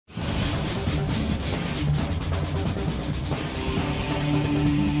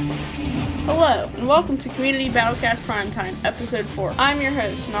Hello, and welcome to Community BattleCast PrimeTime, Episode 4. I'm your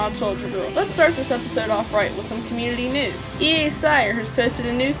host, nodsoldiergirl. Let's start this episode off right with some community news. EA Sire has posted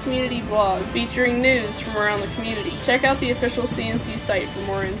a new community blog featuring news from around the community. Check out the official CNC site for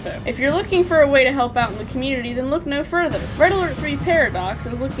more info. If you're looking for a way to help out in the community, then look no further. Red Alert 3 Paradox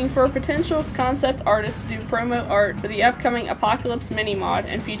is looking for a potential concept artist to do promo art for the upcoming Apocalypse mini-mod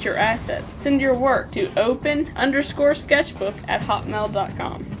and feature assets. Send your work to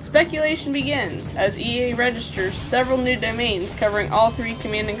open_sketchbook@hotmail.com. Speculation begins as EA registers several new domains covering all three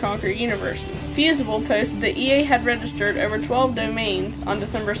Command & Conquer universes. Fusible posted that EA had registered over 12 domains on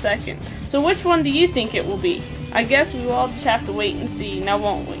December 2nd. So which one do you think it will be? I guess we will all just have to wait and see, now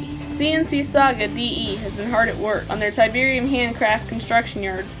won't we? CNC Saga DE has been hard at work on their Tiberium handcraft construction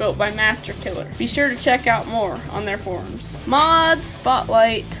yard built by Master Killer. Be sure to check out more on their forums. Mod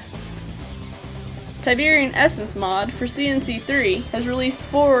Spotlight. Tiberium Essence mod for CNC3 has released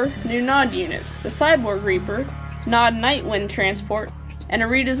 4 new Nod units, the Cyborg Reaper, Nod Nightwind Transport, and a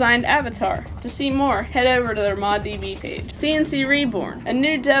redesigned avatar. To see more, head over to their ModDB page. CNC Reborn, a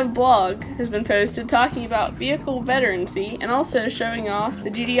new dev blog has been posted talking about vehicle veterancy and also showing off the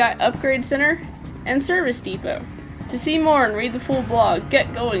GDI Upgrade Center and Service Depot. To see more and read the full blog,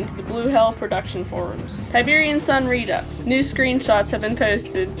 get going to the Blue Hell production forums. Tiberian Sun Redux. New screenshots have been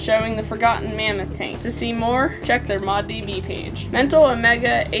posted showing the Forgotten Mammoth tank. To see more, check their ModDB page. Mental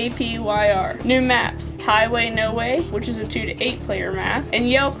Omega APYR. New maps. Highway No Way, which is a 2 to 8 player map, and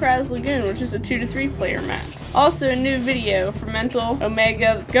Yellcraz Lagoon, which is a 2 to 3 player map. Also a new video for Mental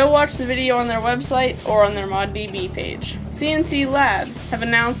Omega. Go watch the video on their website or on their ModDB page. CNC Labs have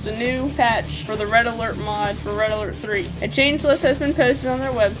announced a new patch for the Red Alert mod for Red Alert 3. A change list has been posted on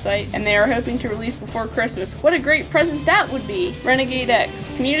their website, and they are hoping to release before Christmas. What a great present that would be! Renegade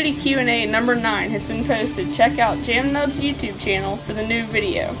X. Community Q&A number 9 has been posted. Check out JamNud's YouTube channel for the new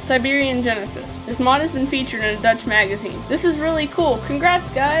video. Tiberian Genesis. This mod has been featured in a Dutch magazine. This is really cool. Congrats,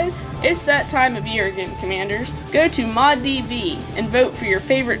 guys! It's that time of year again, Commanders. Go to ModDB and vote for your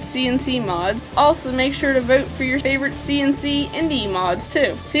favorite CNC mods. Also, make sure to vote for your favorite CNC indie mods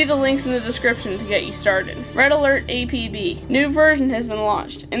too. See the links in the description to get you started. Red Alert APB. New version has been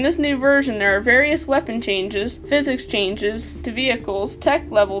launched. In this new version, there are various weapon changes, physics changes to vehicles, tech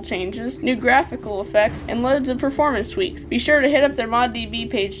level changes, new graphical effects, and loads of performance tweaks. Be sure to hit up their ModDB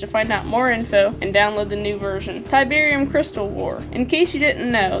page to find out more info and download the new version. Tiberium Crystal War. In case you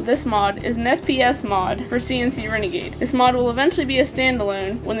didn't know, this mod is an FPS mod for CNC Renegade. This mod will eventually be a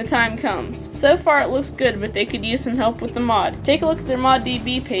standalone when the time comes. So far it looks good, but they could use some help with the mod. Take a look at their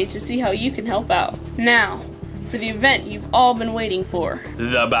ModDB page to see how you can help out. Now, for the event you've all been waiting for.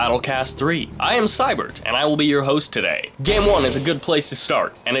 The BattleCast 3. I am Sybert, and I will be your host today. Game 1 is a good place to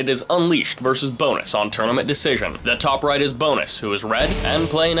start, and it is Unleashed versus Bonus on Tournament Decision. The top right is Bonus, who is red and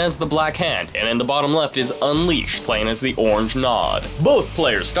playing as the Black Hand, and in the bottom left is Unleashed, playing as the Orange Nod. Both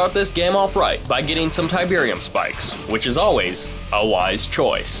players start this game off right by getting some Tiberium spikes, which is always a wise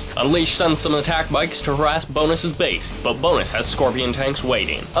choice. Unleashed sends some attack bikes to harass Bonus's base, but Bonus has Scorpion tanks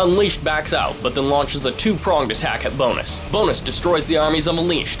waiting. Unleashed backs out, but then launches a two-pronged attack at Bonus. Bonus destroys the armies of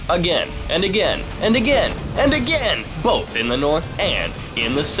Unleashed again, and again, and again, and again, both in the north and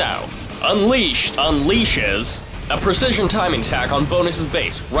in the south. Unleashed unleashes a precision timing attack on Bonus's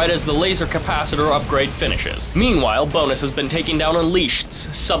base, right as the laser capacitor upgrade finishes. Meanwhile, Bonus has been taking down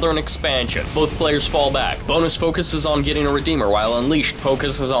Unleashed's southern expansion. Both players fall back. Bonus focuses on getting a Redeemer, while Unleashed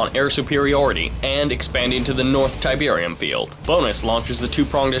focuses on air superiority and expanding to the North Tiberium field. Bonus launches a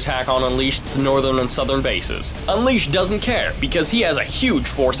two-pronged attack on Unleashed's northern and southern bases. Unleashed doesn't care, because he has a huge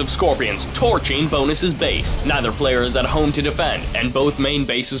force of Scorpions torching Bonus's base. Neither player is at home to defend, and both main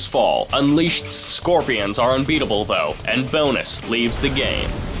bases fall. Unleashed's Scorpions are unbeatable though, and Bonus leaves the game.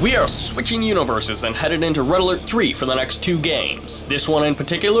 We are switching universes and headed into Red Alert 3 for the next 2 games. This one in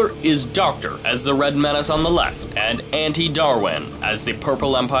particular is Doctor as the Red Menace on the left, and Anti-Darwin as the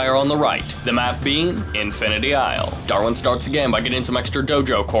Purple Empire on the right, the map being Infinity Isle. Darwin starts the game by getting some extra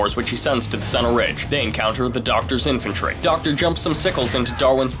dojo cores which he sends to the center ridge. They encounter the Doctor's infantry. Doctor jumps some sickles into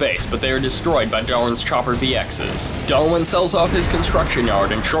Darwin's base, but they are destroyed by Darwin's chopper VXs. Darwin sells off his construction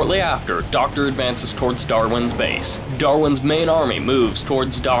yard, and shortly after, Doctor advances towards Darwin's base. Darwin's main army moves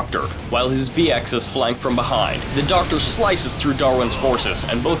towards Doctor, while his VXs flank from behind. The Doctor slices through Darwin's forces,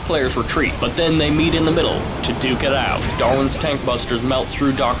 and both players retreat, but then they meet in the middle to duke it out. Darwin's tank busters melt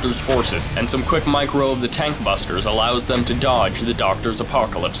through Doctor's forces, and some quick micro of the tank busters allows them to dodge the Doctor's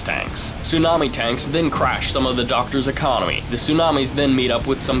Apocalypse tanks. Tsunami tanks then crash some of the Doctor's economy. The Tsunamis then meet up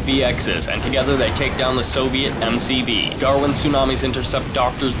with some VXs, and together they take down the Soviet MCV. Darwin's Tsunamis intercept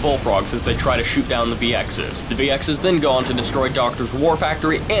Doctor's Bullfrogs as they try to shoot down the VXs. The VXs then go on to destroy Doctor's War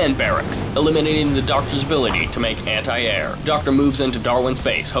Factory and barracks, eliminating the Doctor's ability to make anti-air. Doctor moves into Darwin's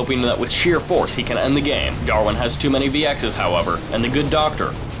base, hoping that with sheer force he can end the game. Darwin has too many VXs, however, and the good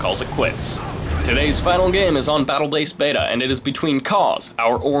Doctor calls it quits. Today's final game is on Battle-Based Beta, and it is between Cause,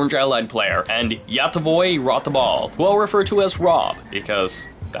 our orange allied player, and Yatavoy Rotabal, who I'll refer to as Rob, because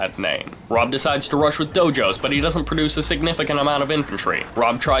that name. Rob decides to rush with dojos, but he doesn't produce a significant amount of infantry.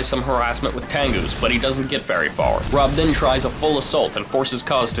 Rob tries some harassment with Tengus, but he doesn't get very far. Rob then tries a full assault and forces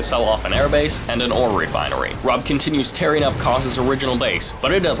Cause to sell off an airbase and an ore refinery. Rob continues tearing up Cause's original base,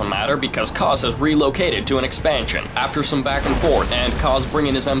 but it doesn't matter because Cause has relocated to an expansion. After some back and forth and Cause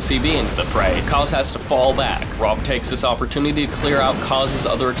bringing his MCB into the fray, Cause has to fall back. Rob takes this opportunity to clear out Cause's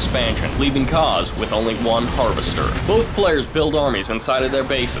other expansion, leaving Cause with only one harvester. Both players build armies inside of their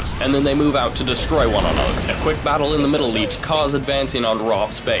base, and then they move out to destroy one another. A quick battle in the middle leaves Cause advancing on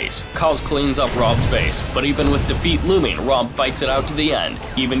Rob's base. Cause cleans up Rob's base, but even with defeat looming, Rob fights it out to the end,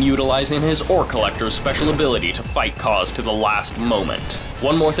 even utilizing his ore collector's special ability to fight Cause to the last moment.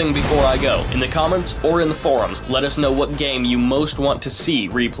 One more thing before I go. In the comments or in the forums, let us know what game you most want to see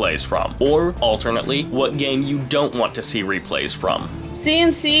replays from, or alternately, what game you don't want to see replays from.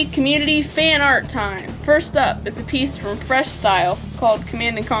 CNC Community Fan Art time. First up is a piece from Fresh Style called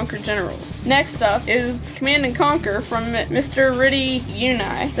Command & Conquer Generals. Next up is Command & Conquer from Mr. Riddy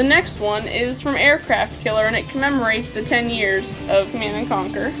Unai. The next one is from Aircraft Killer, and it commemorates the 10 years of Command &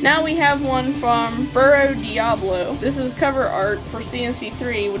 Conquer. Now we have one from Burro Diablo. This is cover art for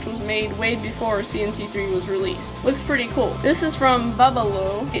CNC3, which was made way before CNC3 was released. Looks pretty cool. This is from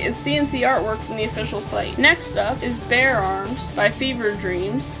Bubalo. It's CNC artwork from the official site. Next up is Bear Arms by Fever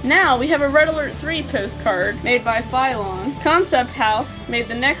Dreams. Now we have a Red Alert 3 postcard made by Phylon. Concept House made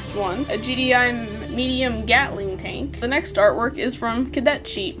the next one, a GDI medium Gatling tank. The next artwork is from Cadet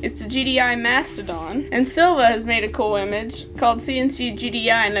Sheep. It's the GDI Mastodon. And Silva has made a cool image called CNC GDI,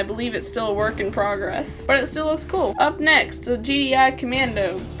 and I believe it's still a work in progress, but it still looks cool. Up next, the GDI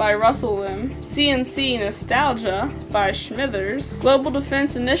Commando by Russell Lim, CNC Nostalgia by Schmithers, Global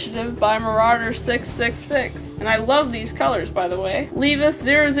Defense Initiative by Marauder 666. And I love these colors, by the way. Levis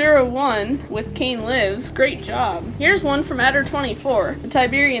 001 with Kane Lives. Great job. Here's one from Adder24, the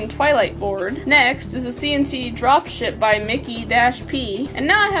Tiberium Twilight board. Next is a CNC Dropship by Mickey-P. And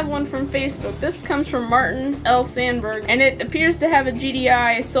now I have one from Facebook. This comes from Martin L. Sandberg, and it appears to have a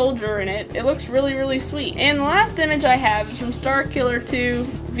GDI soldier in it. It looks really, really sweet. And the last image I have is from Starkiller 2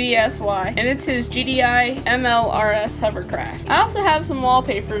 VSY, and it's his GDI MLRS hovercraft. I also have some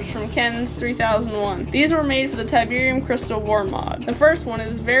wallpapers from Ken's 3001. These were made for the Tiberium Crystal War mod. The first one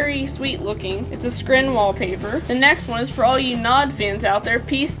is very sweet looking. It's a Skrin wallpaper. The next one is for all you Nod fans out there,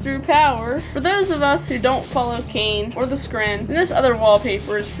 Peace Through Power. For those of us who don't follow Kane or the Skrin, and this other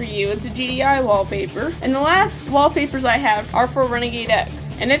wallpaper is for you. It's a GDI wallpaper. And the last wallpapers I have are for Renegade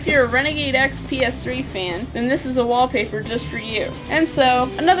X. And if you're a Renegade X PS3 fan, then this is a wallpaper just for you. And so,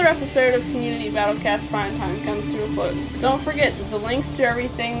 another episode of Community BattleCast Primetime comes to a close. Don't forget that the links to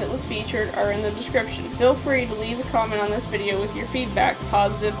everything that was featured are in the description. Feel free to leave a comment on this video with your feedback,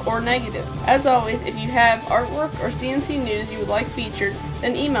 positive or negative. As always, if you have artwork or CNC news you would like featured,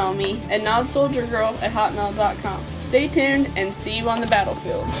 then email me at nodsoldiergirl@hotmail.com. Stay tuned and see you on the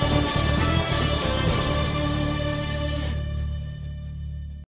battlefield.